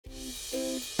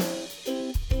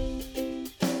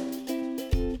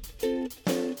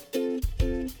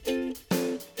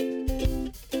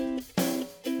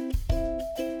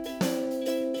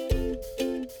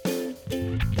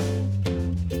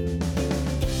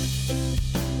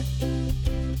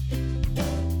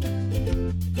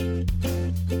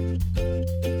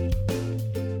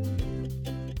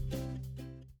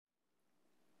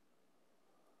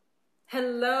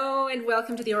and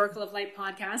welcome to the Oracle of Light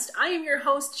podcast. I am your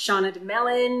host, Shauna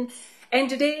DeMellon, and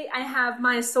today I have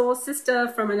my soul sister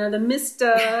from another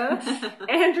mister,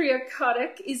 Andrea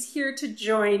Kotyk, is here to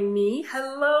join me.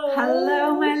 Hello.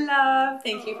 Hello, my love.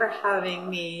 Thank you for having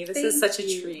me. This is such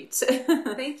a treat.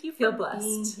 Thank you for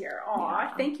being here.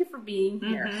 Aw, thank you for being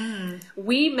here.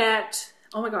 We met,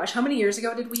 oh my gosh, how many years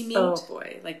ago did we meet? Oh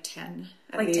boy, like 10.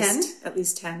 At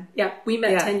least 10. Yeah, we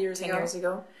met 10 years 10 ago. years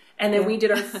ago. And then we did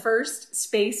our first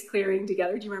space clearing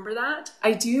together. Do you remember that?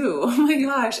 I do. Oh my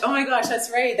gosh,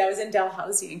 that's right. That was in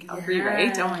Dalhousie in Calgary,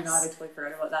 right? Oh my god, I totally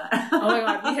forgot about that. Oh my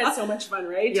god, we had so much fun,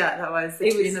 right? Yeah, that was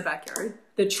the tree in the backyard.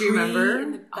 The tree,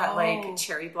 remember that like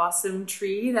cherry blossom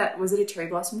tree? That was it a cherry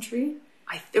blossom tree?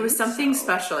 It was something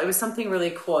special. It was something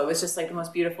really cool. It was just like the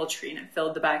most beautiful tree, and it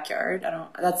filled the backyard.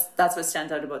 That's what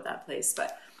stands out about that place.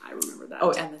 But I remember that.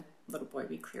 Oh, and the little boy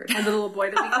we cleared. And the little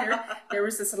boy that we cleared. There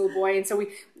was this little boy, and so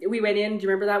we went in. Do you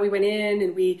remember that? We went in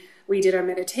and we did our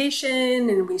meditation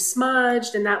and we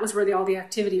smudged, and that was where all the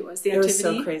activity was. The activity was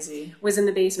so crazy. Was in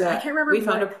the basement. I can't remember. We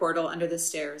found a portal under the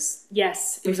stairs.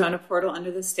 Yes, we found a portal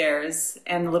under the stairs,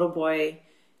 and the little boy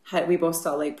had. We both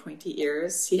saw like pointy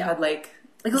ears. He had like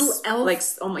little elf,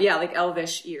 like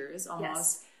elvish ears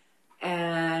almost,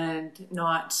 and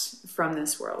not from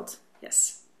this world.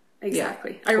 Yes.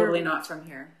 Exactly. Yeah, totally not from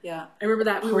here. Yeah. I remember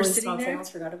that. We were sitting there. I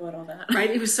almost forgot about all that. Right?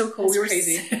 It was so cool. We were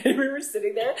crazy. We were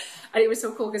sitting there, and it was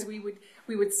so cool because we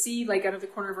would see like out of the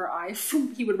corner of our eye,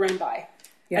 he would run by.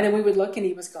 Yeah. And then we would look and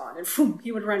he was gone, and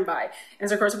he would run by. And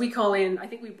so of course we call in, I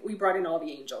think we brought in all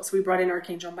the angels. We brought in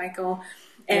Archangel Michael.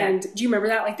 And do you remember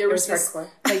that? Like there was this like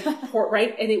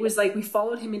right? And it was like we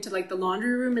followed him into like the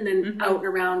laundry room and then out and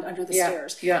around under the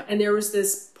stairs. Yeah. And there was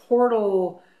this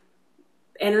portal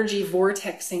energy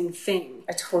vortexing thing.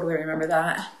 I totally remember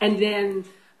that. And then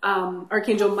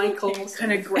Archangel Michael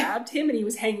kind of grabbed him and he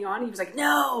was hanging on. He was like,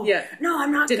 no,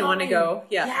 I'm not Didn't want to go.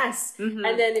 Yeah. Yes. And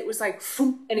then it was like,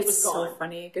 and it was gone. So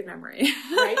funny. Good memory.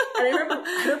 Right? And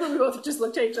I remember we both just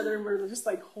looked at each other and we were just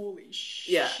like, holy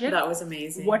shit. Yeah, that was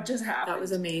amazing. What just happened? That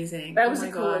was amazing. That was the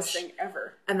coolest thing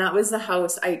ever. And that was the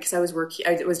house, because I was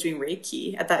doing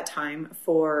Reiki at that time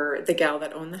for the gal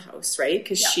that owned the house, right?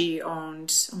 Because she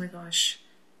owned, oh my gosh,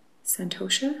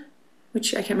 Santosha?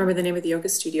 Which I can't remember the name of the yoga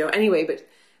studio. Anyway, but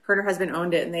her and her husband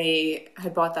owned it, and they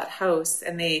had bought that house,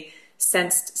 and they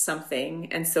sensed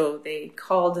something, and so they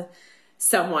called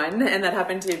someone, and that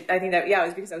happened to, I think that, it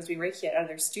was because I was doing Reiki at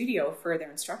their studio for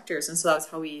their instructors, and so that was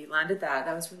how we landed that.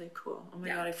 That was really cool. Oh my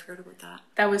god, I forgot about that.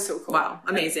 That was so cool. Wow,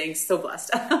 amazing. So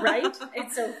blessed. Right?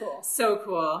 It's so cool. So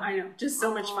cool. I know, just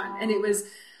so much fun. And it was,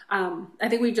 I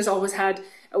think we just always had,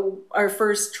 our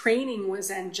first training was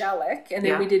angelic, and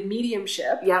then we did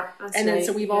mediumship. Yeah. And then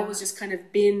so we've always just kind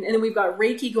of been, and then we've got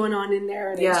Reiki going on in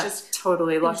there. And it's just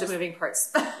totally lots of moving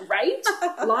parts. Right?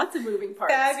 Lots of moving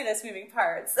parts. Fabulous moving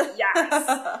parts.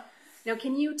 Yes. Now,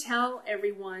 can you tell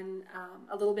everyone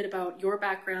a little bit about your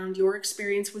background, your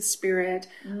experience with spirit,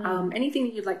 anything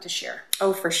that you'd like to share?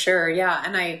 Oh, for sure. Yeah.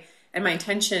 And my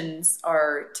intentions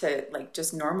are to like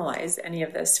just normalize any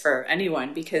of this for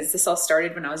anyone, because this all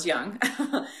started when I was young,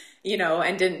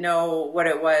 and didn't know what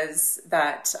it was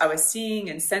that I was seeing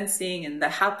and sensing and the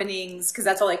happenings, because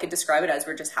that's all I could describe it as,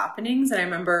 were just happenings. And I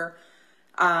remember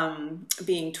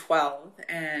being 12,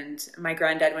 and my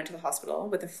granddad went to the hospital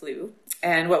with a flu,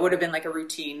 and what would have been like a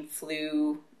routine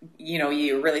flu,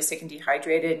 you're really sick and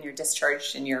dehydrated and you're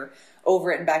discharged and you're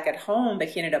over it and back at home, but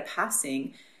he ended up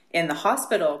passing in the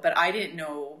hospital. But I didn't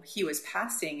know he was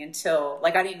passing until,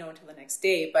 I didn't know until the next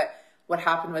day. But what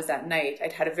happened was that night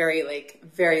I'd had a very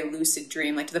lucid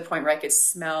dream, to the point where I could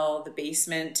smell the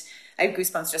basement. I have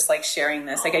goosebumps just sharing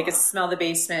this. I could smell the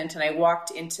basement, and I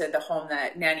walked into the home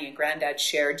that Nanny and Granddad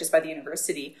shared just by the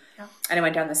university. Yeah. And I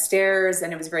went down the stairs,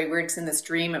 and it was very weird, because in this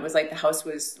dream it was like the house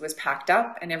was packed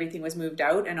up and everything was moved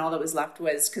out, and all that was left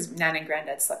was, because Nanny and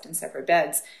Granddad slept in separate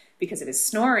beds because of his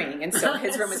snoring, and so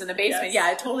his room was in the basement. Yes.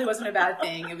 Yeah, it totally wasn't a bad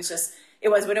thing. It was just, it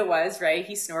was what it was, right?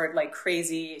 He snored like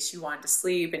crazy. She wanted to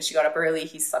sleep, and she got up early.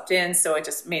 He slept in, so it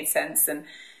just made sense. And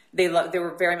they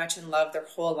were very much in love their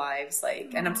whole lives,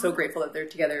 and I'm so grateful that they're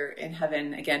together in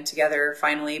heaven again together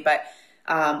finally. But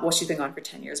she's been gone for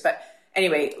 10 years. But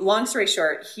anyway, long story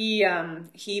short, he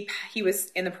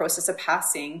was in the process of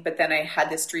passing, but then I had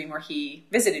this dream where he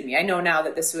visited me. I know now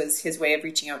that this was his way of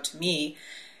reaching out to me.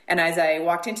 And as I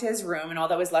walked into his room, and all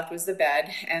that was left was the bed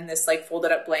and this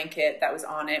folded up blanket that was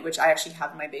on it, which I actually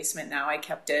have in my basement now. I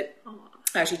kept it.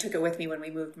 I actually took it with me when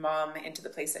we moved Mom into the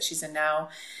place that she's in now.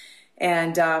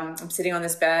 And I'm sitting on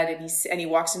this bed, and he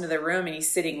walks into the room, and he's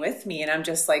sitting with me, and I'm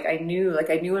just I knew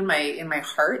in my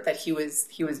heart that he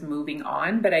was moving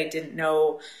on, but I didn't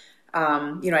know,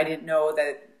 I didn't know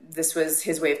that this was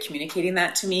his way of communicating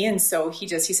that to me. And so he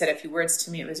said a few words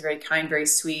to me. It was very kind, very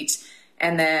sweet.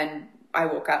 And then I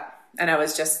woke up and I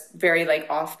was just very like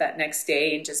off that next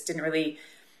day and just didn't really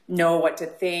know what to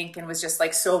think, and was just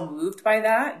like so moved by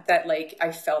that like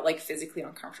I felt like physically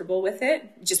uncomfortable with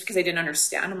it, just because I didn't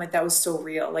understand. I'm like, that was so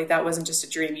real. Like, that wasn't just a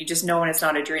dream. You just know when it's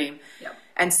not a dream. Yep.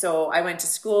 And so I went to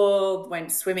school,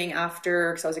 went swimming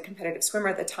after, because I was a competitive swimmer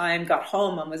at the time, got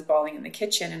home, Mom was bawling in the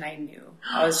kitchen, and I knew.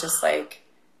 I was just like,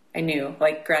 I knew,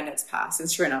 like, Granddad's passed. And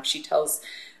sure enough, she tells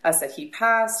us that he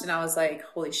passed, and I was like,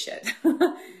 holy shit.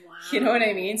 Wow. You know what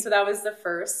I mean? So that was the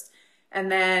first. And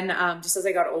then just as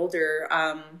I got older,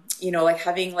 like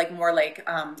having like more like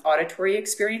auditory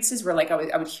experiences where like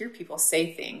I would hear people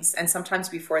say things, and sometimes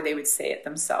before they would say it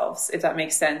themselves, if that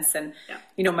makes sense. And,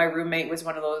 my roommate was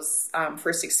one of those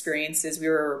first experiences. We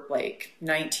were like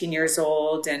 19 years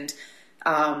old, and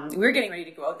we were getting ready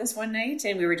to go out this one night,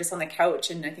 and we were just on the couch,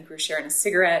 and I think we were sharing a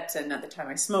cigarette. And at the time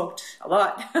I smoked a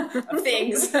lot of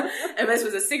things. And this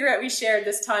was a cigarette we shared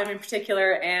this time in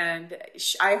particular. And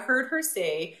I heard her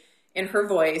say, in her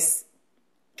voice,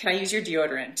 "Can I use your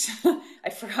deodorant?" I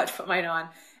forgot to put mine on.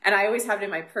 And I always have it in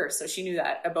my purse, so she knew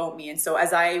that about me. And so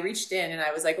as I reached in and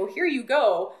I was like, "Oh, here you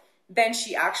go," then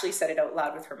she actually said it out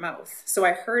loud with her mouth. So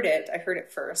I heard it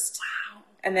first. Wow.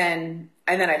 And then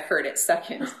I heard it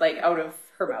second, like out of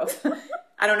her mouth.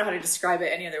 I don't know how to describe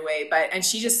it any other way, and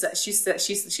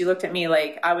she looked at me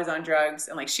like I was on drugs,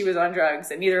 and like she was on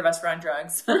drugs, and neither of us were on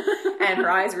drugs. And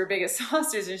her eyes were big as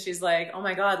saucers, and she's like, "Oh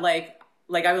my God, like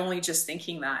I'm only just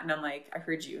thinking that." And I'm like, I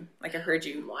heard you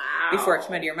wow. Before it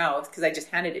came out of your mouth, because I just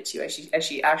handed it to you as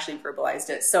she actually verbalized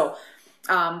it. So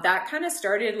that kind of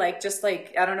started like, just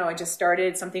like, I don't know, it just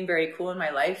started something very cool in my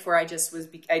life where it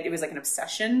was like an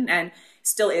obsession, and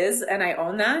still is. And I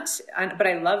own that. But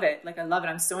I love it. Like, I love it.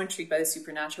 I'm so intrigued by the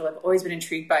supernatural. I've always been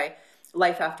intrigued by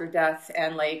life after death,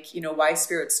 and like, why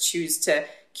spirits choose to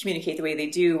communicate the way they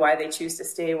do, why they choose to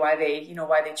stay, why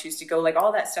they choose to go, like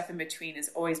all that stuff in between has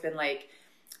always been like,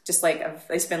 just like,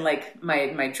 it's been like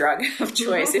my drug of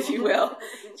choice, if you will.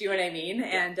 Do you know what I mean?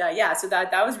 And so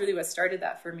that was really what started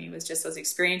that for me, was just those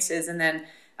experiences. And then,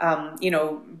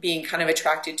 being kind of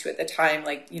attracted to, at the time,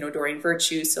 like, Doreen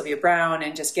Virtue, Sylvia Brown,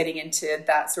 and just getting into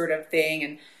that sort of thing.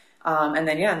 And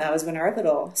then, and that was when our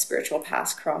little spiritual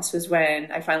paths crossed, was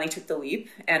when I finally took the leap.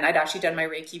 And I'd actually done my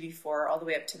Reiki before, all the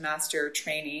way up to master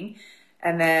training.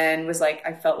 And then was like,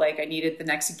 I felt like I needed the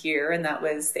next gear, and that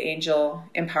was the angel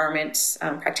empowerment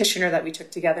practitioner that we took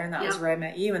together, and that was where I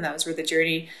met you, and that was where the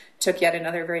journey took yet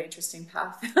another very interesting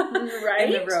path right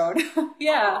in the road.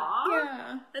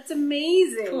 Yeah, that's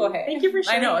amazing. Cool. Hey. Thank you for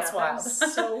sharing. I know, it's wild.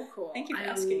 That's so cool. Thank you for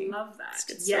asking. I love that. It's a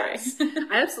good story. Yes,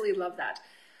 I absolutely love that.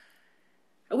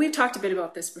 We've talked a bit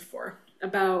about this before.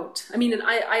 And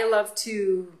I love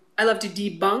to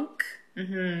debunk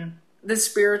the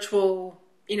spiritual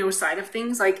side of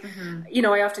things. Like,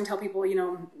 I often tell people,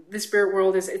 the spirit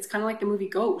world it's kind of like the movie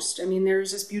Ghost. I mean,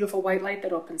 there's this beautiful white light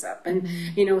that opens up, and,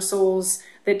 souls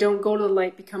that don't go to the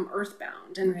light become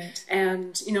earthbound. And, right.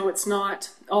 and, it's not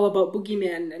all about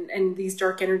boogeymen and these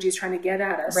dark energies trying to get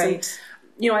at us. Right.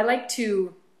 And, I like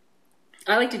to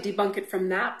debunk it from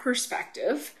that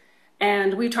perspective.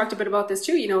 And we've talked a bit about this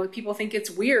too. People think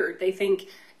it's weird. They think,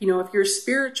 if you're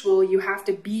spiritual, you have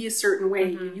to be a certain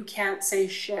way. You can't say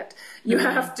shit. You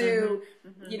have to,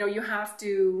 you have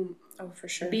to for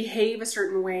sure. behave a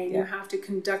certain way. You have to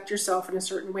conduct yourself in a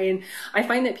certain way. And I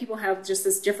find that people have just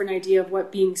this different idea of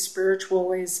what being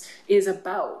spiritual is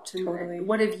about. And totally.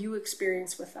 What have you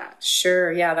experienced with that?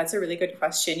 Sure. Yeah, that's a really good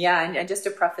question. Yeah. And just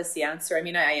to preface the answer, I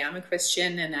am a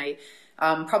Christian, and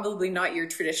probably not your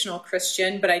traditional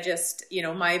Christian, but I just,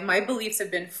 my beliefs have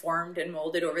been formed and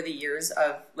molded over the years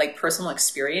of like personal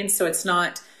experience. So it's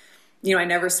not, I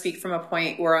never speak from a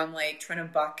point where I'm like trying to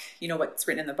buck, what's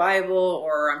written in the Bible,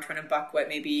 or I'm trying to buck what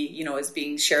maybe, is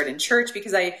being shared in church,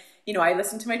 because I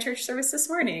listened to my church service this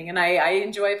morning, and I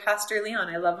enjoy Pastor Leon.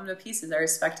 I love him to pieces. I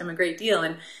respect him a great deal.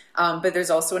 And, but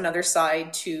there's also another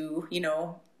side to,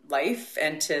 life,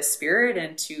 and to spirit,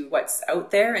 and to what's out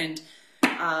there. And,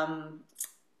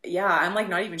 I'm like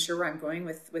not even sure where I'm going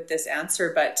with this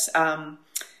answer, but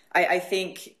I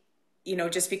think,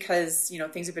 just because,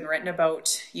 things have been written about,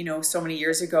 so many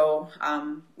years ago,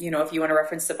 if you want to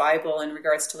reference the Bible in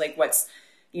regards to like what's,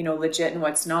 legit and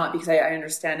what's not, because I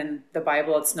understand in the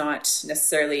Bible it's not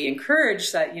necessarily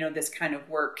encouraged that, this kind of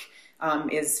work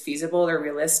is feasible or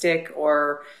realistic,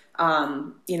 or,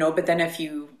 but then if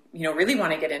you really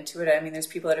want to get into it, there's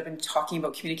people that have been talking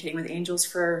about communicating with angels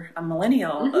for a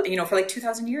millennial, for like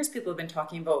 2,000 years, people have been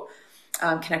talking about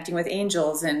connecting with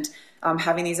angels. And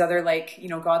having these other like, you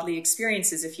know, godly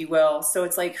experiences, if you will. So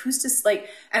it's like, who's just like,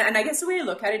 and I guess the way I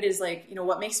look at it is like, you know,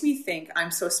 what makes me think I'm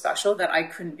so special that I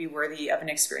couldn't be worthy of an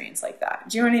experience like that?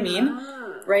 Do you know what I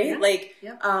mean? Right? Yeah. Like,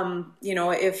 Yeah. you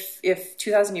know, if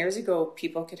 2000 years ago,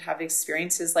 people could have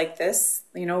experiences like this,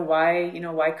 you know,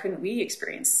 why couldn't we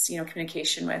experience, you know,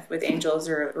 communication with angels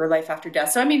or life after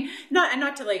death? So, I mean,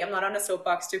 not to like, I'm not on a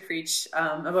soapbox to preach,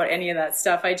 about any of that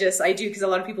stuff. I do, because a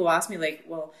lot of people ask me like,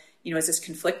 well, you know, is this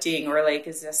conflicting, or like,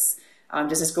 is this,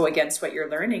 does this go against what you're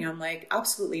learning? I'm like,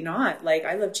 absolutely not. Like,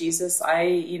 I love Jesus.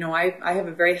 I have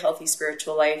a very healthy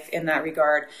spiritual life in that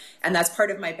regard. And that's part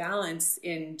of my balance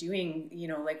in doing, you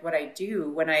know, like what I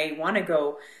do when I want to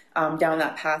go down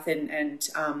that path and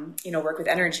you know, work with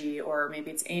energy, or maybe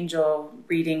it's angel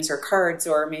readings or cards,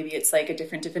 or maybe it's like a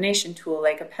different divination tool,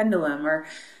 like a pendulum, or,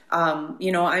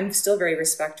 you know, I'm still very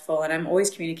respectful, and I'm always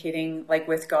communicating like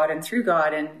with God and through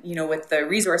God, and, you know, with the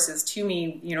resources to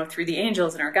me, you know, through the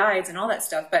angels and our guides and all that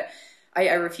stuff. But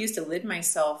I refuse to lid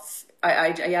myself.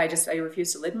 I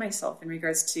refuse to lid myself in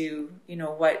regards to, you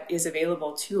know, what is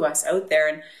available to us out there.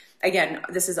 And again,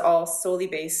 this is all solely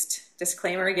based,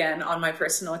 disclaimer again, on my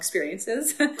personal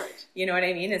experiences. You know what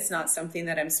I mean? It's not something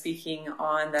that I'm speaking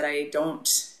on that I don't,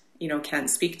 you know, can't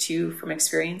speak to from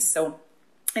experience. So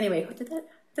anyway,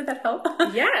 did that help?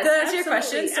 Yes. Did that answer your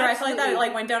question? So I feel like that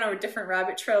like went down a different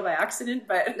rabbit trail by accident,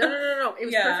 but no. It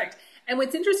was perfect. And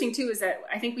what's interesting too is that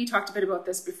I think we talked a bit about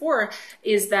this before,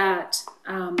 is that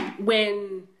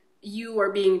when you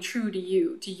are being true to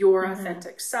you, to your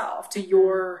authentic self, to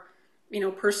your, you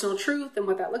know, personal truth and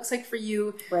what that looks like for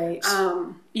you. Right.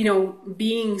 You know,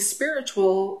 being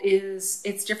spiritual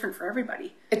it's different for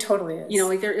everybody. It totally is. You know,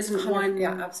 like there isn't one.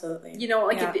 Yeah, absolutely. You know,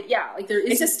 like, like there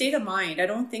is. It's a state of mind. I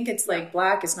don't think it's like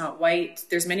black, it's not white.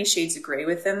 There's many shades of gray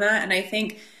within that. And I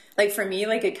think, like, for me,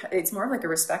 like it's more of like a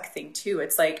respect thing too.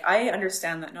 It's like, I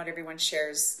understand that not everyone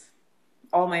shares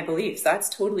all my beliefs. That's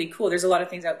totally cool. There's a lot of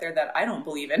things out there that I don't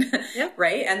believe in. Yeah.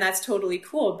 Right. And that's totally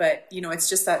cool. But, you know, it's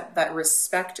just that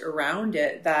respect around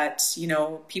it, that, you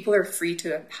know, people are free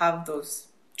to have those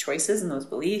choices and those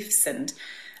beliefs, and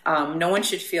no one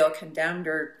should feel condemned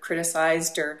or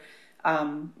criticized or,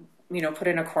 you know, put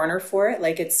in a corner for it.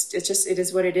 Like, it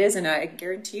is what it is. And I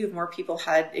guarantee you, if more people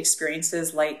had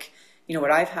experiences like, you know,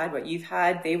 what I've had, what you've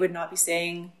had, they would not be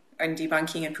saying and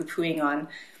debunking and poo-pooing on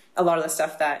a lot of the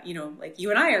stuff that, you know, like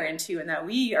you and I are into and that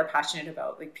we are passionate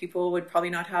about. Like, people would probably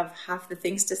not have half the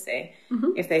things to say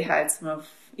if they had some of,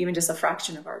 even just a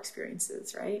fraction of our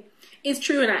experiences, right? It's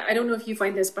true. And I don't know if you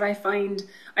find this, but I found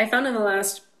in the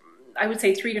last, I would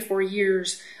say 3 to 4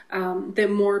 years, that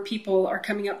more people are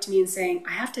coming up to me and saying,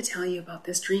 I have to tell you about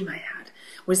this dream I had.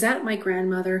 Was that my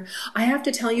grandmother? I have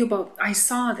to tell you about, I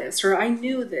saw this, or I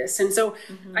knew this. And so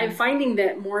I'm finding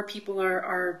that more people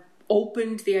are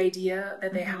open to the idea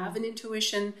that they have an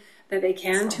intuition, that they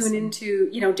can tune into,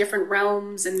 you know, different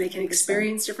realms, and they can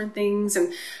experience different things.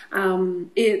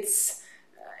 And it's,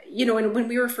 you know, and when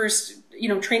we were first, you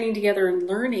know, training together and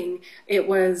learning, it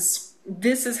was,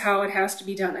 this is how it has to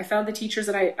be done. I found the teachers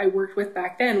that I worked with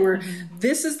back then were,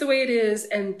 this is the way it is,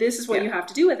 and this is what you have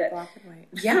to do with it. Black and white.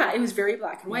 Yeah, it was very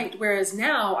black and white. Whereas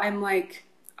now I'm like,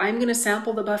 I'm going to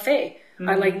sample the buffet.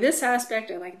 I like this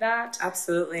aspect. I like that.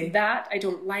 Absolutely. That I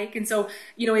don't like. And so,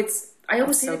 you know, I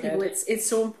always say to people, it's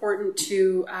so important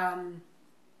to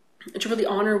really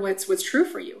honor what's true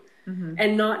for you,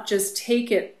 and not just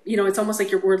take it, you know, it's almost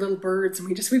like we're little birds, and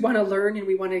we want to learn and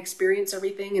we want to experience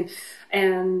everything.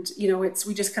 And, you know,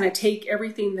 we just kind of take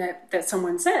everything that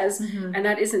someone says, and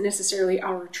that isn't necessarily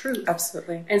our truth.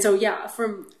 Absolutely. And so, yeah,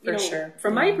 from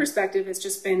my perspective, it's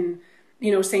just been,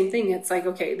 you know, same thing. It's like,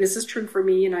 okay, this is true for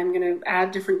me, and I'm going to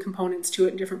add different components to it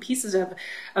and different pieces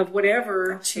of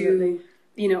whatever to,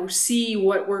 you know, see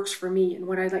what works for me and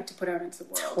what I'd like to put out into the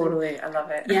world. Totally. I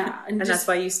love it. Yeah. And that's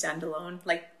why you stand alone,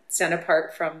 like stand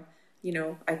apart from, you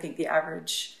know, I think the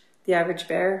average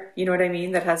bear, you know what I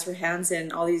mean? That has her hands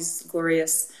in all these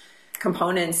glorious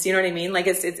components, you know what I mean? Like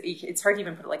it's hard to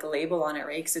even put like a label on it,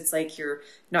 right? Because it's like, you're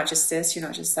not just this, you're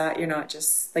not just that, you're not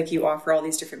just like, you offer all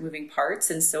these different moving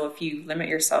parts. And so if you limit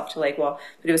yourself to like, well,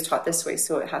 but it was taught this way,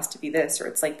 so it has to be this, or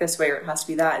it's like this way, or it has to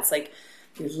be that, it's like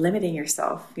you're limiting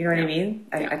yourself, you know what I mean?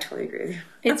 I totally agree with you.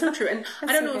 It's so true. And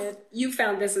I don't know if you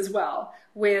found this as well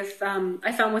with,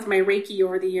 I found with my Reiki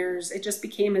over the years, it just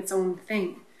became its own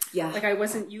thing. Yeah. Like, I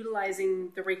wasn't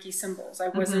utilizing the Reiki symbols. I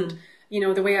wasn't, you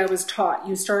know, the way I was taught.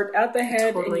 You start at the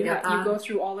head, and you go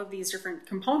through all of these different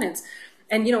components.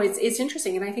 And, you know, it's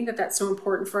interesting. And I think that that's so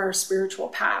important for our spiritual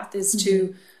path, is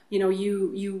to you know,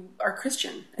 you are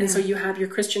Christian. And so you have your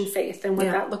Christian faith and what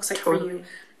that looks like for you.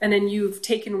 And then you've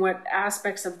taken what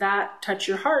aspects of that touch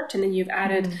your heart, and then you've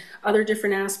added other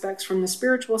different aspects from the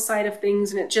spiritual side of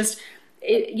things. And it just,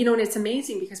 you know, and it's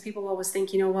amazing because people always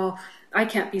think, you know, well, I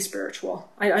can't be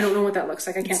spiritual. I don't know what that looks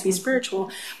like. I can't be spiritual.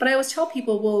 But I always tell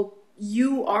people, well,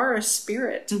 you are a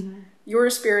spirit. You're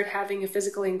a spirit having a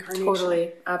physical incarnation.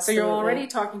 Totally. Absolutely. So you're already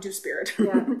talking to spirit.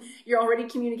 Yeah. You're already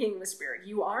communicating with spirit.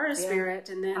 You are a spirit.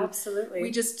 And then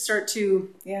we just start to,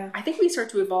 I think we start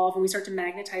to evolve and we start to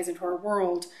magnetize into our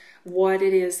world what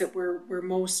it is that we're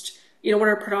most, you know, what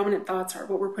our predominant thoughts are,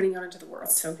 what we're putting out into the world.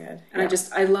 So good. And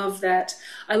I love that.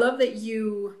 I love that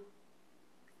you,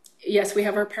 yes, we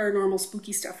have our paranormal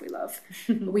spooky stuff we love.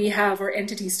 We have our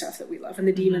entity stuff that we love and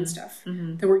the demon stuff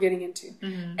that we're getting into.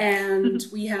 And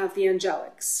we have the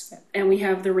angelics and we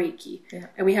have the Reiki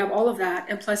and we have all of that.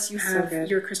 And plus you have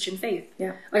your Christian faith.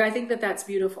 Yeah. Like, I think that that's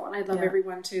beautiful. And I'd love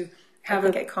everyone to have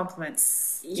it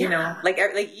complements, you know, like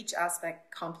each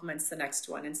aspect complements the next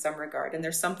one in some regard. And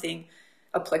there's something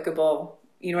applicable,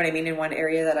 you know what I mean, in one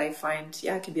area that I find,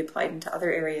 it can be applied into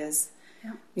other areas.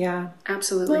 Yeah,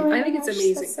 absolutely. I think it's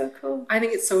amazing. That's so cool. I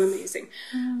think it's so amazing.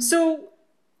 So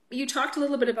you talked a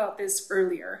little bit about this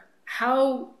earlier.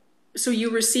 So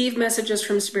you receive messages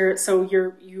from spirit. So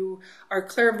you are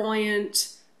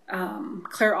clairvoyant,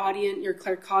 clairaudient, you're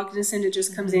claircognizant. It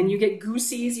just comes in. You get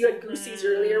goosies. You had goosies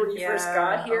earlier when you first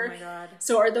got here. Oh my God.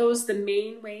 So are those the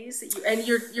main ways that you, and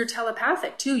you're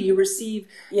telepathic too. You receive,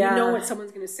 you know what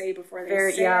someone's going to say before they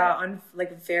say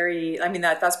it. I mean,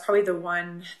 that's probably the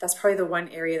one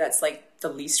area that's like the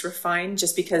least refined,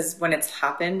 just because when it's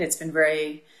happened, it's been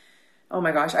very, oh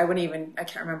my gosh, I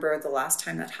can't remember the last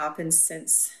time that happened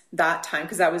since that time,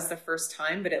 because that was the first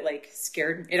time, but it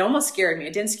almost scared me.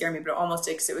 It didn't scare me, but it almost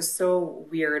did, because it was so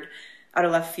weird, out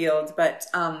of left field. But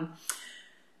I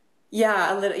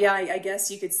guess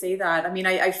you could say that. I mean,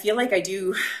 I feel like I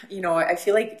do, you know, I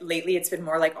feel like lately it's been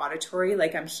more like auditory,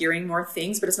 like I'm hearing more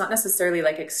things, but it's not necessarily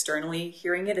like externally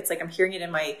hearing it. It's like I'm hearing it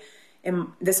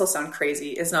in this will sound crazy.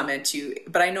 It's not meant to,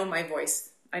 but I know my voice.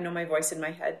 I know my voice in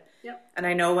my head. Yep. And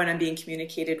I know when I'm being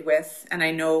communicated with, and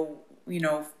I know, you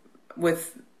know,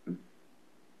 with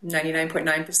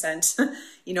 99.9%,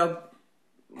 you know,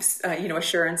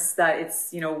 assurance that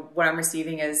it's, you know, what I'm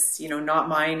receiving is, you know, not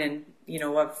mine and, you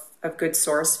know, of good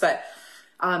source. But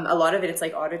a lot of it, it's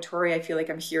like auditory. I feel like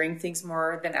I'm hearing things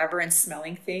more than ever and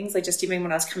smelling things. Like just even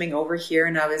when I was coming over here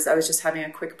and I was just having a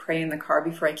quick pray in the car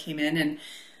before I came in, and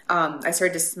I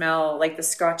started to smell like the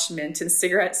Scotch mint and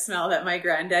cigarette smell that my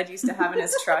granddad used to have in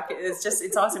his truck.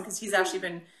 It's awesome, because he's actually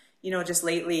been, you know, just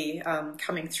lately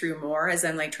coming through more as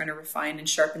I'm like trying to refine and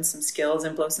sharpen some skills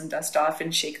and blow some dust off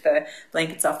and shake the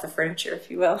blankets off the furniture, if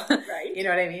you will. Right. You know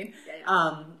what I mean?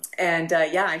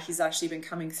 Yeah. He's actually been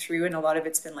coming through, and a lot of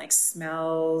it's been like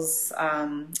smells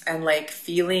and like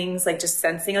feelings, like just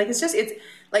sensing. Like it's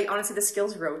like, honestly, the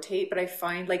skills rotate, but I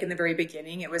find like in the very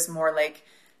beginning, it was more like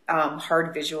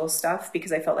hard visual stuff,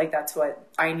 because I felt like that's what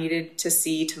I needed to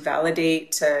see, to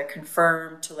validate, to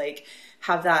confirm, to like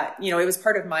have that, you know, it was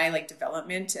part of my like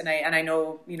development. And I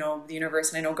know, you know, the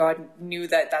universe, and I know God knew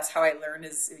that that's how I learned,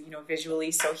 is, you know,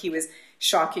 visually. So he was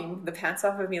shocking the pants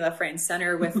off of me left, right, and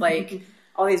center with like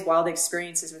all these wild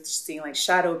experiences with seeing like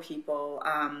shadow people,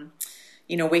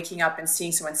 you know, waking up and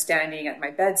seeing someone standing at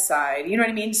my bedside, you know what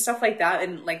I mean? Stuff like that.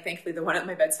 And like, thankfully the one at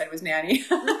my bedside was Nanny.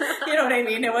 You know what I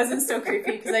mean? It wasn't so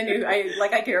creepy, because I knew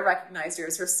I could recognize her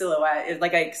as her silhouette.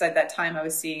 Because at that time I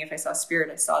was seeing, if I saw spirit,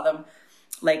 I saw them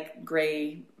like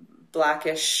gray,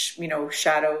 blackish, you know,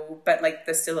 shadow, but like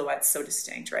the silhouette's so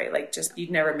distinct, right? Like just,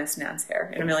 you'd never miss Nan's hair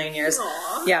in a million years.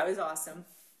 Aww. Yeah, it was awesome.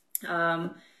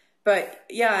 But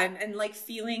yeah, and like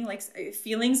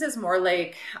feelings is more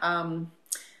like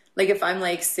if I'm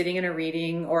like sitting in a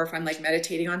reading, or if I'm like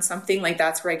meditating on something, like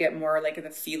that's where I get more like the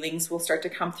feelings will start to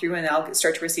come through, and I'll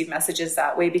start to receive messages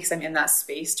that way, because I'm in that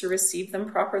space to receive them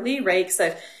properly, right?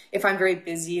 Because if I'm very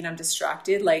busy and I'm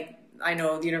distracted, like I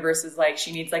know the universe is like,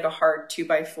 she needs like a hard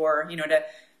 2x4, you know, to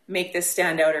make this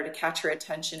stand out or to catch her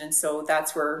attention. And so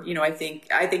that's where, you know, I think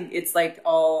it's like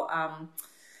all,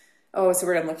 what's the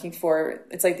word I'm looking for?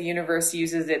 It's like the universe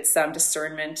uses its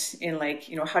discernment in like,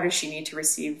 you know, how does she need to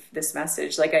receive this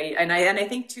message? Like I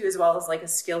think too, as well as like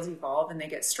as skills evolve and they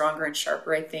get stronger and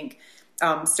sharper, I think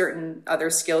certain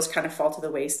other skills kind of fall to the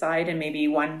wayside, and maybe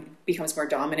one becomes more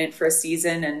dominant for a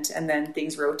season, and then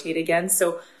things rotate again.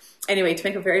 So anyway, to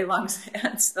make a very long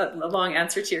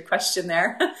answer to your question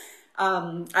there,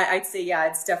 I'd say, yeah,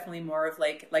 it's definitely more of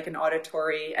like an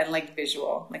auditory and like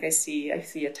visual. Like I see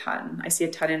a ton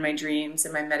in my dreams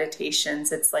and my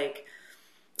meditations. It's like,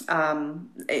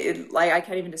 like, I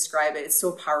can't even describe it. It's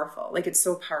so powerful. Like, it's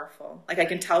so powerful. Like, I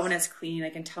can tell when it's clean. I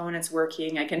can tell when it's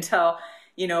working. I can tell,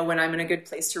 you know, when I'm in a good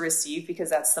place to receive, because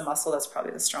that's the muscle that's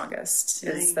probably the strongest,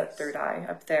 is that third eye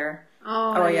up there.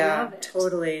 Oh yeah, love it.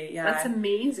 Totally. Yeah. That's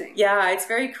amazing. Yeah, it's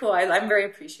very cool. I'm very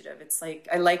appreciative. It's like,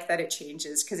 I like that it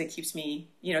changes, because it keeps me,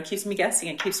 you know, keeps me guessing.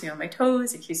 It keeps me on my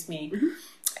toes. It keeps me,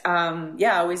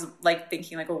 I always like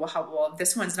thinking like, oh, well,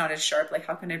 this one's not as sharp. Like,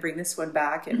 how can I bring this one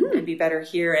back and be better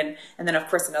here? And then of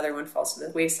course another one falls to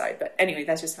the wayside. But anyway,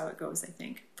 that's just how it goes, I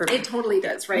think. For me. It totally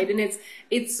does, right? And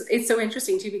it's so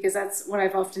interesting too, because that's what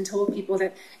I've often told people,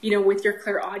 that, you know, with your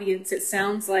clairaudience, it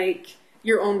sounds like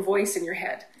your own voice in your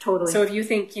head. Totally. So if you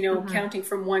think, you know, counting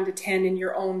from 1 to 10 in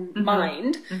your own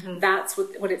mind, that's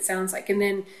what it sounds like. And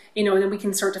then, you know, and then we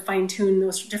can start to fine tune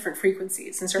those different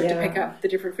frequencies and start to pick up the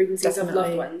different frequencies of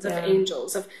loved ones, of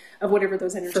angels, of whatever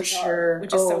those energies are.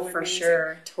 Which is so for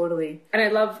sure. Totally.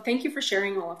 And thank you for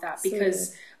sharing all of that,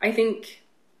 because I think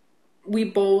we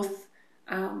both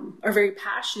are very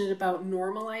passionate about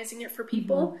normalizing it for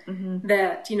people,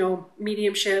 that, you know,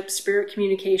 mediumship, spirit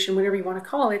communication, whatever you want to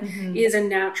call it, is a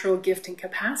natural gift and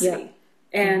capacity.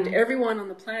 And everyone on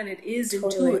the planet is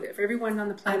intuitive. Everyone on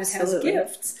the planet has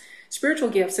gifts, spiritual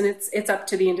gifts, and it's up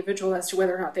to the individual as to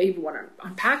whether or not they even want to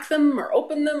unpack them or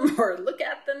open them or look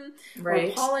at them or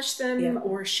polish them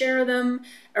or share them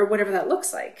or whatever that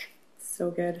looks like. So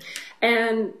good.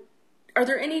 And are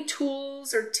there any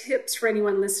tools or tips for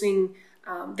anyone listening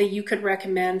that you could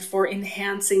recommend for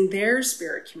enhancing their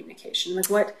spirit communication? Like,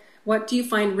 what do you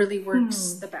find really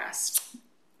works the best?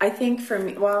 I think for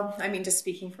me, well, I mean, just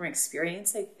speaking from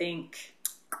experience, I think,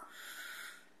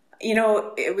 you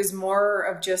know, it was more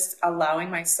of just allowing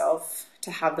myself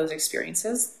to have those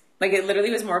experiences. Like, it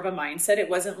literally was more of a mindset. It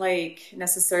wasn't like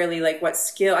necessarily like what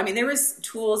skill. I mean, there was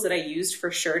tools that I used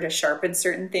for sure to sharpen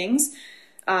certain things.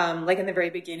 Like in the very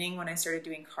beginning, when I started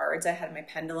doing cards, I had my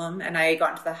pendulum, and I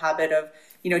got into the habit of,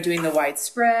 you know, doing the wide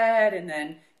spread and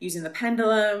then using the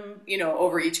pendulum, you know,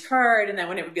 over each card. And then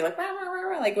when it would be like, wah, wah,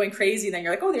 wah, wah, like going crazy, then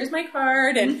you're like, oh, there's my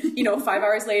card. And, you know, 5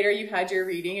 hours later, you've had your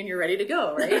reading and you're ready to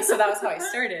go. Right. So that was how I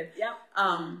started.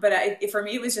 But for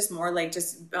me, it was just more like,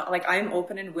 I'm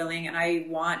open and willing, and I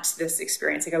want this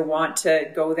experience. Like, I want to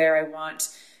go there. I want,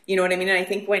 you know what I mean? And I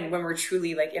think when we're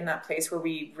truly like in that place where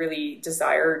we really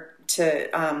desire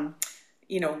to,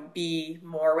 you know, be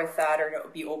more with that, or to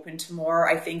be open to more,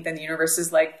 I think then the universe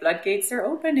is like, floodgates are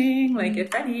opening, like,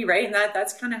 get ready. Right. And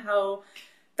that's kind of how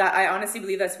that, I honestly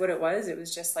believe that's what it was. It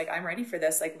was just like, I'm ready for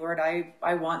this. Like, Lord,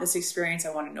 I want this experience.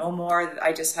 I want to know more.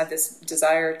 I just had this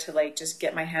desire to like, just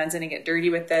get my hands in and get dirty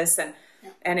with this.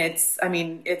 And it's, I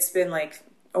mean, it's been like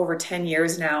over 10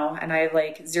 years now, and I have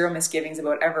like zero misgivings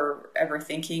about ever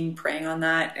thinking, praying on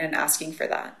that and asking for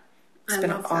that. It's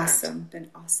been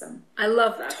awesome. I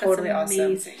love that. Totally That's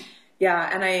amazing. Awesome. Yeah.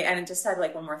 And I just had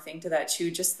like one more thing to that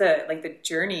too, just the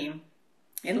journey,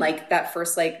 and like that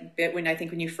first like bit when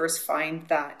you first find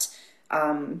that,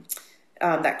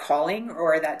 that calling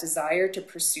or that desire to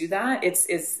pursue that,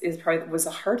 is probably was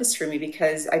the hardest for me,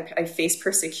 because I faced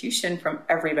persecution from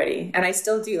everybody, and I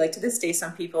still do. Like, to this day,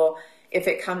 some people, if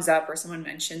it comes up or someone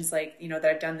mentions like, you know,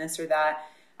 that I've done this or that,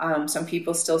 some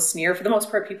people still sneer. For the most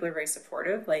part, people are very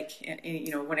supportive, like, you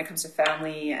know, when it comes to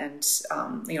family and,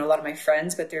 you know, a lot of my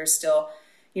friends, but there's still,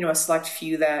 you know, a select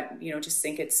few that, you know, just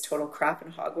think it's total crap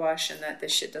and hogwash and that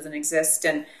this shit doesn't exist.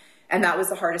 And that was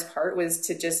the hardest part, was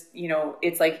to just, you know,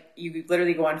 it's like you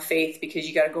literally go on faith, because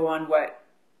you got to go on what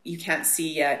you can't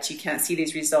see yet. You can't see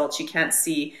these results. You can't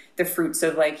see the fruits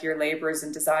of like your labors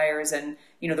and desires and,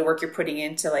 you know, the work you're putting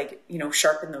into like, you know,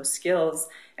 sharpen those skills.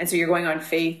 And so you're going on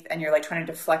faith, and you're like trying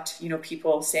to deflect, you know,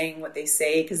 people saying what they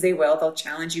say, because they'll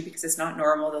challenge you because it's not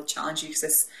normal. They'll challenge you because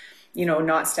it's, you know,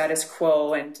 not status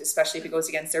quo. And especially if it goes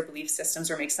against their belief systems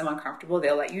or makes them uncomfortable,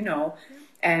 they'll let you know.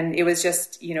 And it was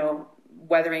just, you know,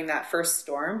 weathering that first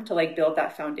storm to like build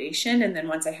that foundation. And then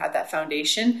once I had that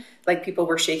foundation, like, people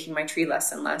were shaking my tree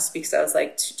less and less, because I was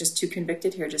like, just too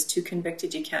convicted here, just too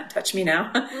convicted. You can't touch me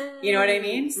now. You know what I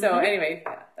mean? So anyway,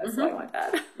 that's all I want to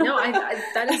add. No,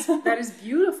 that is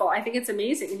beautiful. I think it's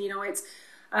amazing. And, you know, it's,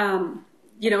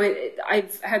 you know,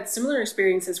 I've had similar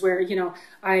experiences where, you know,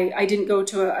 I didn't go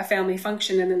to a family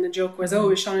function, and then the joke was, oh,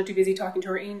 is Shauna too busy talking to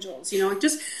her angels? You know,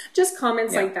 just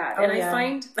comments like that. And I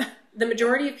find the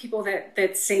majority of people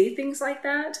that say things like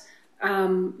that,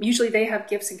 usually they have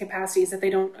gifts and capacities that they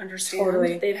don't understand.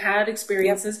 Totally. They've had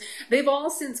experiences. They've all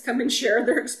since come and shared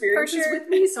their experiences with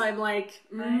me. So I'm like,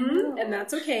 and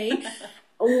that's okay.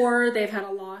 or they've had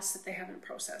a loss that they haven't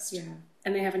processed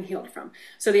and they haven't healed from.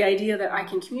 So the idea that I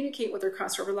can communicate with their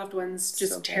crossover loved ones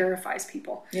just terrifies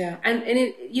people. Yeah. And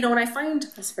it, you know, and I find,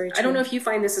 that's very true. I don't know if you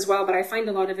find this as well, but I find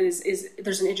a lot of it is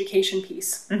there's an education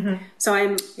piece.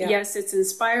 So yes, it's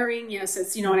inspiring. Yes,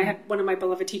 it's, you know, and I had one of my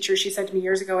beloved teachers, she said to me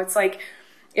years ago, it's like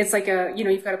a, you know,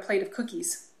 you've got a plate of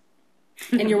cookies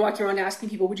and you're walking around asking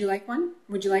people, would you like one?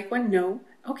 Would you like one? No.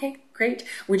 Okay, great.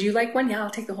 Would you like one? Yeah,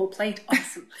 I'll take the whole plate.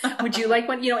 Awesome. Would you like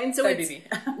one? You know, and so That'd it's, be me.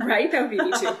 right? That would be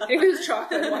me too. If it was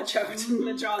chocolate, watch out.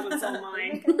 The chocolate's all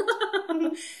mine.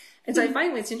 And so I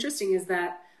find what's interesting is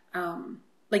that,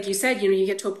 like you said, you know, you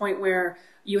get to a point where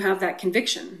you have that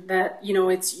conviction that, you know,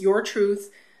 it's your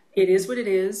truth. It is what it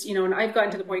is, you know, and I've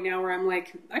gotten to the point now where I'm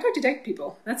like, I talk to dead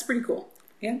people. That's pretty cool.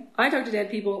 Yeah. I talk to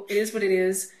dead people. It is what it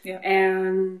is. Yeah.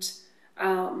 And,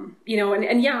 you know,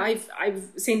 and yeah, I've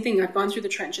same thing. I've gone through the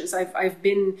trenches. I've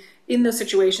been in those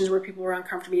situations where people were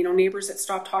uncomfortable, you know, neighbors that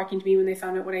stopped talking to me when they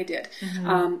found out what I did.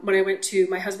 When I went to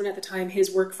my husband at the time,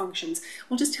 his work functions,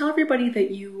 well, just tell everybody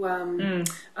that you, you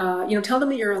know, tell them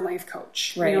that you're a life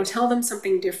coach, you know, tell them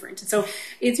something different. And so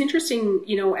it's interesting,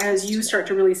 you know, as you start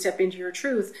to really step into your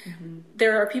truth,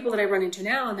 there are people that I run into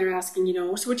now and they're asking, you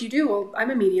know, so what do you do? Well,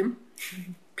 I'm a medium,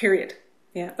 period.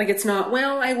 Yeah. Like it's not,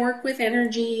 well, I work with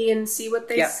energy and see what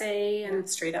they say and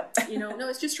straight up, you know, no,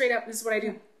 it's just straight up. This is what I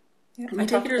do. You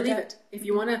take it or leave it. If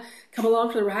you want to come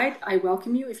along for the ride, I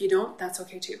welcome you. If you don't, that's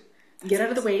okay too. Get out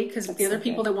of the way because the other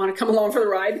people that want to come along for the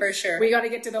ride, for sure, we got to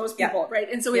get to those people,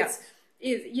 right? And so it's,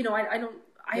 you know,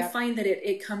 I find that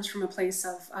it comes from a place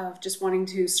of just wanting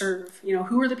to serve. You know,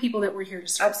 who are the people that we're here to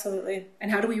serve? Absolutely.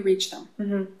 And how do we reach them?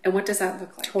 And what does that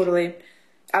look like? Totally.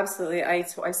 Absolutely. I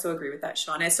so agree with that,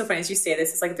 Sean. And it's so funny as you say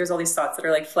this, it's like there's all these thoughts that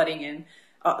are like flooding in,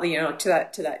 you know, to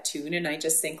that tune. And I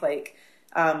just think like,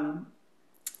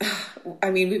 I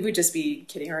mean, we would just be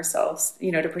kidding ourselves,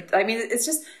 you know, I mean, it's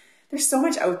just, there's so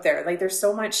much out there. Like there's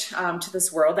so much to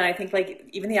this world. And I think like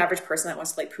even the average person that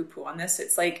wants to like poo-poo on this,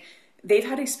 it's like, they've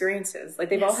had experiences. Like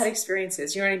they've all had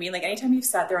experiences. You know what I mean? Like anytime you've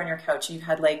sat there on your couch and you've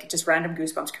had like just random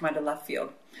goosebumps come out of left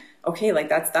field. Okay, like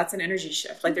that's an energy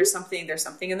shift. Like there's something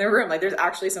in the room. Like there's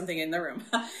actually something in the room.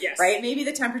 Yes. Right? Maybe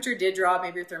the temperature did drop,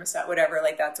 maybe your thermostat, whatever,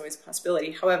 like that's always a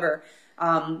possibility. However,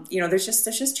 you know, there's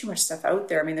just too much stuff out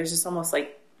there. I mean, there's just almost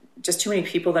like just too many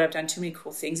people that have done too many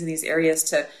cool things in these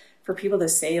areas for people to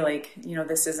say like, you know,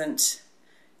 this isn't,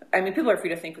 I mean, people are free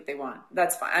to think what they want.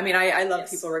 That's fine. I mean, I love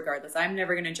people regardless. I'm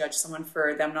never going to judge someone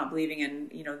for them not believing in,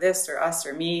 you know, this or us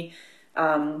or me.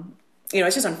 You know,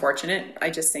 it's just unfortunate. I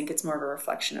just think it's more of a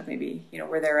reflection of maybe, you know,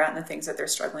 where they're at and the things that they're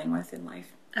struggling with in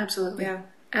life. Absolutely. Yeah.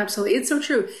 Absolutely. It's so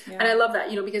true. Yeah. And I love that,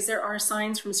 you know, because there are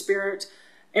signs from spirit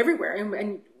everywhere.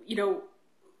 And you know,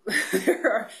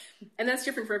 there are, and that's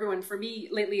different for everyone. For me,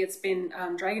 lately, it's been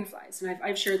dragonflies. And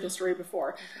I've shared this story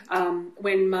before.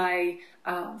 When my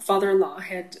father-in-law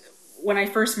when I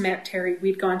first met Terry,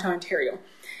 we'd gone to Ontario.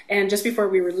 And just before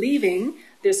we were leaving,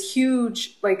 this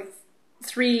huge, like,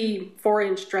 3-4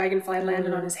 inch dragonfly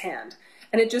landed on his hand,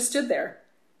 and it just stood there.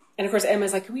 And of course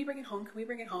Emma's like, can we bring it home? Can we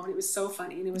bring it home? And it was so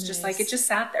funny. And it was just like, it just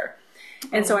sat there.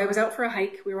 And so I was out for a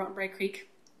hike. We were out in Bright Creek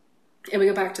and we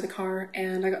got back to the car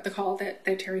and I got the call that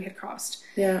Terry had crossed.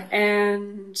 Yeah.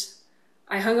 And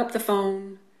I hung up the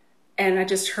phone and I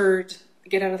just heard,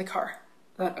 get out of the car.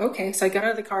 I thought, okay. So I got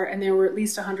out of the car and there were at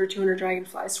least 100, 200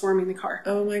 dragonflies swarming the car.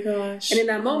 Oh my gosh. And in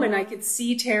that moment, I could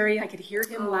see Terry. I could hear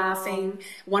him laughing.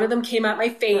 One of them came at my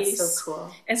face. That's so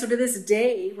cool. And so to this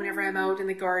day, whenever I'm out in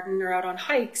the garden or out on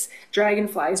hikes,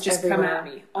 dragonflies just come at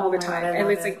me all the time. God,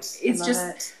 and it's like, it's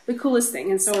just the coolest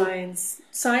thing. And so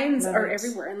signs are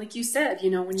everywhere. And like you said, you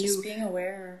know, when just being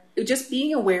aware and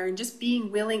just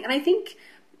being willing. And I think,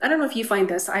 I don't know if you find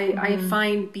this. I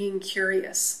find being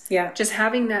curious. Yeah. Just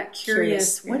having that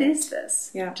curious what is this?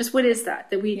 Yeah. Just what is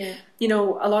that? That we, you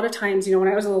know, a lot of times, you know, when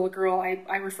I was a little girl,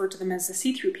 I referred to them as the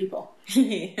see-through people.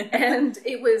 And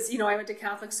it was, you know, I went to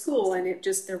Catholic school and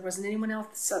there wasn't anyone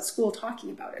else at school talking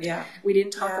about it. Yeah. We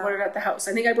didn't talk about it at the house.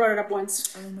 I think I brought it up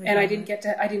once and I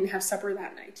didn't have supper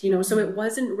that night, you know, so it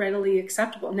wasn't readily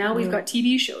acceptable. Now we've got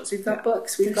TV shows, we've got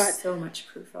books, we've got so much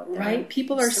proof out there. Right?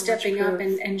 People are stepping up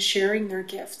and sharing their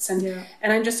gifts. And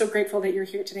I'm just so grateful that you're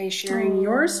here today sharing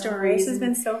your stories. This has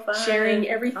been so fun. Sharing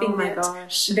everything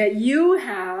that you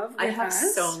have. I have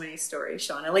so many stories,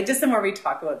 Shauna. Like just the more we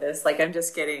talk about this, like I'm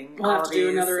just getting we'll have to do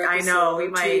another episode. I know we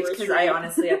might, because I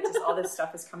honestly have just all this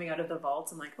stuff is coming out of the vault.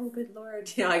 I'm like, oh good Lord.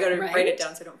 You know, I gotta write it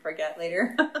down so I don't forget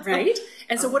later. Right?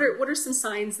 And so what are some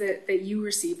signs that you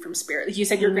received from spirit? Like you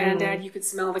said your granddad, you could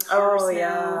smell the car smell.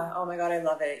 Yeah. Oh my God, I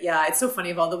love it. Yeah, it's so funny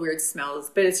of all the weird smells,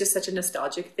 but it's just such a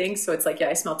nostalgic thing. So it's like,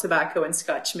 I smell tobacco and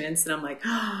Scotch mints and I'm like,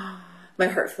 My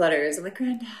heart flutters. I'm like,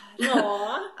 Granddad.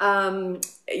 Aww.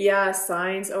 Yeah,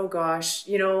 signs. Oh gosh.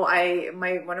 You know,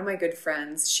 one of my good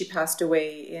friends, she passed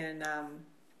away in,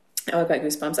 oh, I've got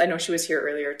goosebumps. I know she was here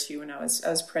earlier too when I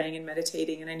was praying and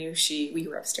meditating, and I knew we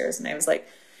were upstairs, and I was like,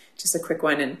 just a quick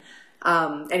one.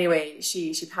 And anyway,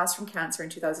 she passed from cancer in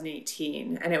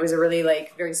 2018, and it was a really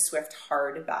like very swift,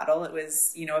 hard battle. It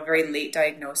was, you know, a very late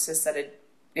diagnosis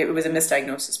it was a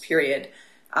misdiagnosis period.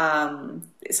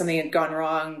 Something had gone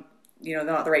wrong, you know,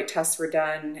 not the right tests were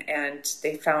done, and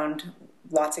they found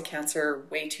lots of cancer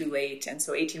way too late. And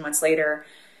so 18 months later,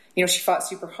 you know, she fought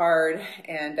super hard,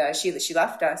 and she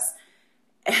left us.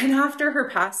 And after her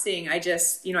passing, I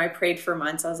just, you know, I prayed for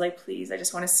months. I was like, please, I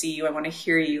just want to see you. I want to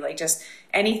hear you, like just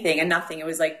anything and nothing. It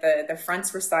was like the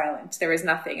fronts were silent. There was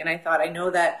nothing. And I thought, I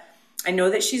know that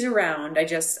she's around. I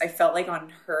felt like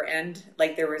on her end,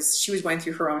 like she was going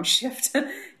through her own shift.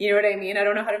 You know what I mean? I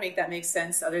don't know how to make that make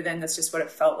sense other than that's just what it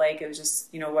felt like. It was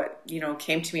just, you know, what, you know,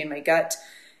 came to me in my gut.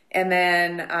 And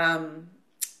then,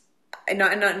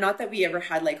 not that we ever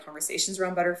had like conversations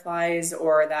around butterflies,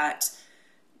 or that,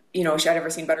 you know, she had ever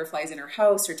seen butterflies in her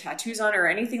house or tattoos on her or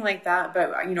anything like that.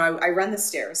 But, you know, I run the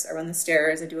stairs.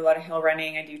 I do a lot of hill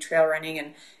running. I do trail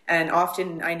running. And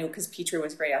often I know, because Petra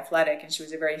was very athletic, and she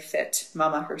was a very fit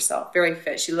mama herself, very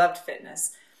fit. She loved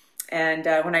fitness. And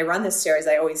when I run the stairs,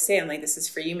 I always say, I'm like, this is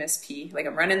for you, Miss P. Like,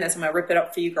 I'm running this. I'm going to rip it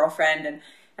up for you, girlfriend.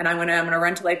 And I'm gonna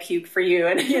run till I puke for you.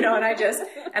 And, you know, and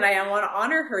I want to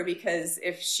honor her, because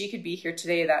if she could be here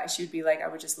today, that she would be like, I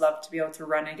would just love to be able to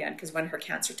run again. Because when her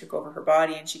cancer took over her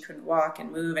body and she couldn't walk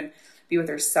and move and be with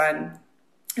her son,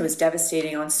 it was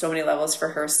devastating on so many levels for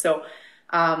her. So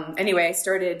anyway, I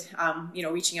started, you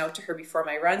know, reaching out to her before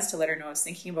my runs to let her know I was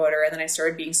thinking about her. And then I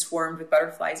started being swarmed with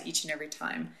butterflies each and every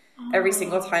time. Every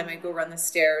single time I go run the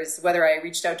stairs, whether I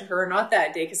reached out to her or not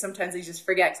that day, because sometimes I just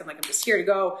forget, because I'm like, I'm just here to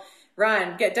go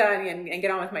run, get done, and get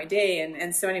on with my day.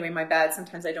 And so anyway, my bad.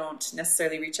 Sometimes I don't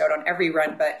necessarily reach out on every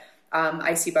run, but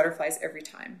I see butterflies every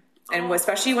time. And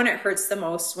especially when it hurts the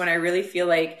most, when I really feel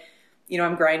like, you know,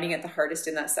 I'm grinding at the hardest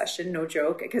in that session, no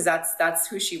joke, because that's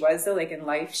who she was though. Like in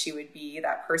life, she would be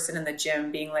that person in the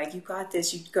gym being like, you got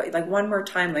this, you got, like one more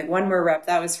time, like one more rep.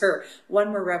 That was her. One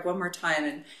more rep, one more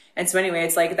time. And so anyway,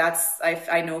 it's like,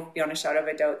 I know beyond a shadow of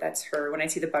a doubt, that's her. When I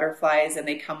see the butterflies and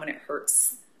they come when it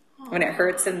hurts. When it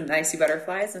hurts and I see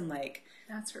butterflies, I'm like,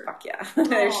 that's her. Fuck yeah.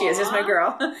 There she is. There's my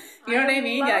girl. You know what I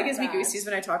mean? Yeah, it gives me goosies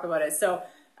when I talk about it. So,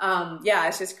 yeah,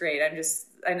 it's just great.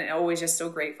 I'm always just so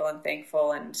grateful and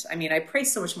thankful. And I mean, I pray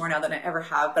so much more now than I ever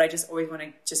have, but I just always want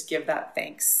to just give that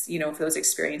thanks, you know, for those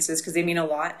experiences, because they mean a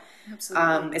lot.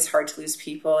 Absolutely. It's hard to lose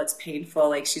people. It's painful.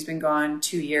 Like, she's been gone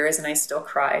 2 years and I still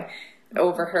cry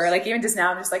over her. Like, even just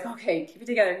now, I'm just like, okay, keep it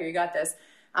together here. You got this.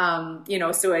 You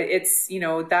know, so it's, you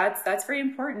know, that's very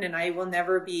important. And I will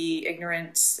never be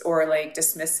ignorant or like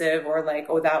dismissive or like,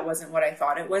 oh, that wasn't what I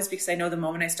thought it was, because I know the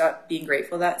moment I stop being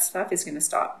grateful, that stuff is going to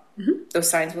stop. Mm-hmm. Those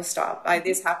signs will stop.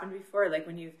 This happened before, like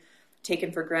when you've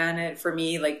taken for granted, for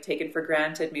me, like taken for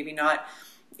granted, maybe not,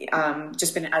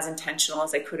 just been as intentional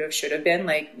as I could have, should have been,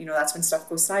 like, you know, that's when stuff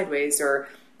goes sideways, or,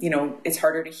 you know, it's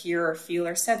harder to hear or feel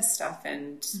or sense stuff.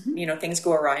 And, you know, things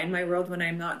go awry in my world when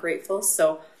I'm not grateful.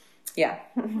 So, yeah.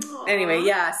 Anyway,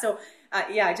 yeah. So,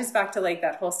 yeah, just back to like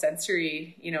that whole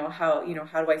sensory, you know, how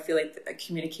do I feel like the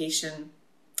communication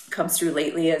comes through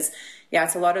lately is, yeah,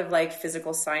 it's a lot of like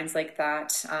physical signs like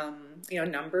that. You know,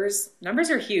 numbers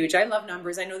are huge. I love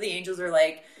numbers. I know the angels are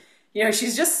like, you know,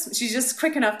 she's just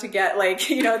quick enough to get like,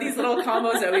 you know, these little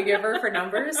combos that we give her for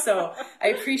numbers. So I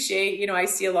appreciate, you know, I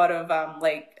see a lot of,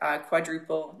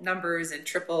 quadruple numbers and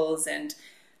triples and,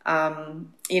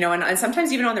 you know, and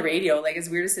sometimes even on the radio, like as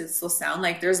weird as it will sound,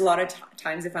 like there's a lot of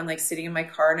times if I'm like sitting in my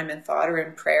car and I'm in thought or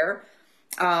in prayer,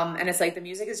 and it's like the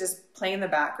music is just playing in the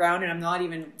background and I'm not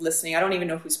even listening. I don't even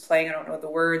know who's playing. I don't know the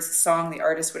words, the song, the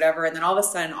artist, whatever. And then all of a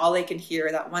sudden, all I can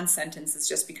hear, that one sentence has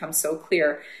just become so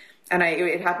clear. And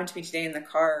it happened to me today in the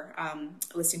car,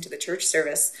 listening to the church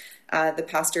service. The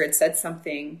pastor had said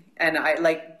something and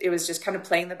it was just kind of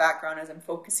playing in the background as I'm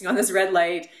focusing on this red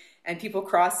light and people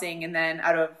crossing. And then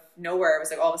out of nowhere, it was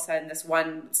like all of a sudden this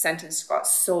one sentence got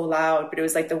so loud, but it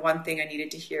was like the one thing I needed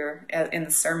to hear in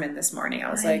the sermon this morning. I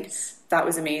was like, that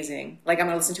was amazing. Like, I'm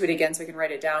going to listen to it again so I can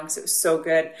write it down because it was so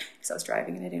good, because I was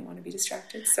driving and I didn't want to be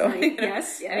distracted. So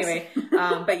yes. Anyway,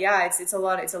 but yeah, it's a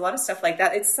lot of stuff like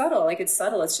that. It's subtle.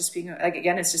 It's just being like,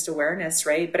 again, it's just awareness.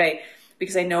 Right. But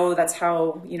because I know that's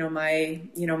how, my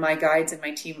guides and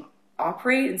my team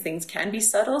operate, and things can be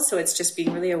subtle. So it's just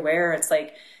being really aware. It's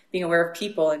like being aware of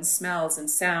people and smells and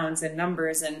sounds and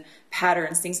numbers and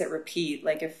patterns, things that repeat.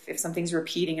 Like if something's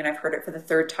repeating and I've heard it for the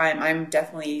third time, I'm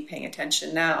definitely paying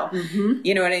attention now.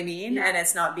 You know what I mean? Yeah. And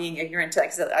it's not being ignorant to,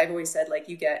 because I've always said, like,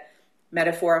 you get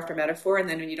metaphor after metaphor, and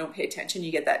then when you don't pay attention,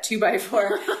 you get that 2x4,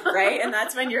 right? And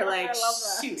that's when you're like,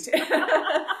 shoot,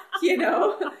 you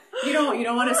know, you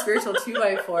don't want a spiritual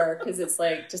 2x4, because it's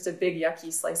like just a big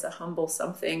yucky slice of humble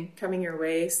something coming your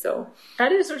way. So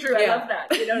that is so true. Yeah. I love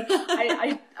that. You know,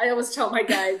 I always tell my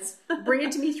guides, bring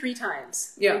it to me 3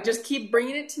 times. Yeah. Like, just keep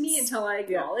bringing it to me until I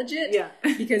acknowledge it. Yeah.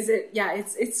 Because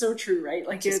it's so true, right?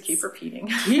 Like, just keep repeating.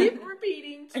 Keep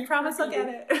repeating. I promise I'll get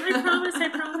it. I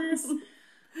promise.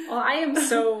 Well, I am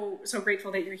so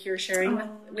grateful that you're here sharing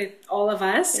with all of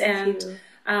us. Thank you.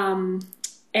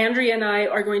 Andrea and I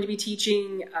are going to be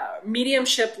teaching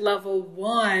mediumship level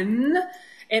 1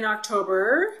 in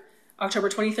October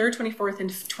 23rd, 24th, and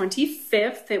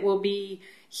 25th. It will be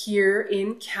here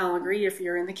in Calgary, if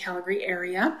you're in the Calgary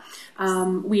area.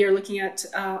 We are looking at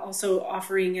also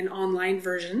offering an online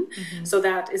version. So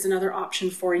that is another option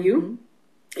for you.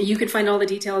 You can find all the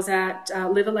details at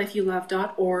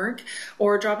livealifeyoulove.org,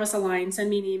 or drop us a line, send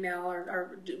me an email,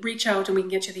 or reach out and we can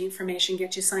get you the information,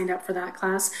 get you signed up for that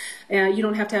class. You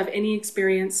don't have to have any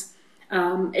experience.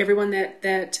 Everyone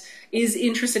that is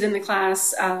interested in the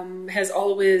class has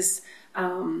always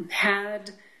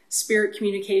had spirit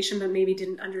communication, but maybe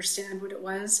didn't understand what it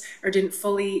was, or didn't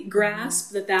fully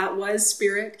grasp that was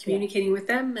spirit communicating with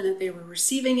them and that they were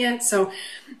receiving it. So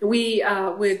we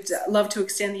would love to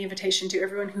extend the invitation to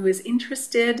everyone who is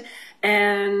interested,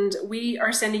 and we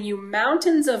are sending you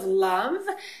mountains of love,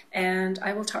 and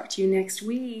I will talk to you next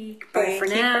week. Bye for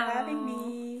now. Thank you for having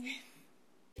me.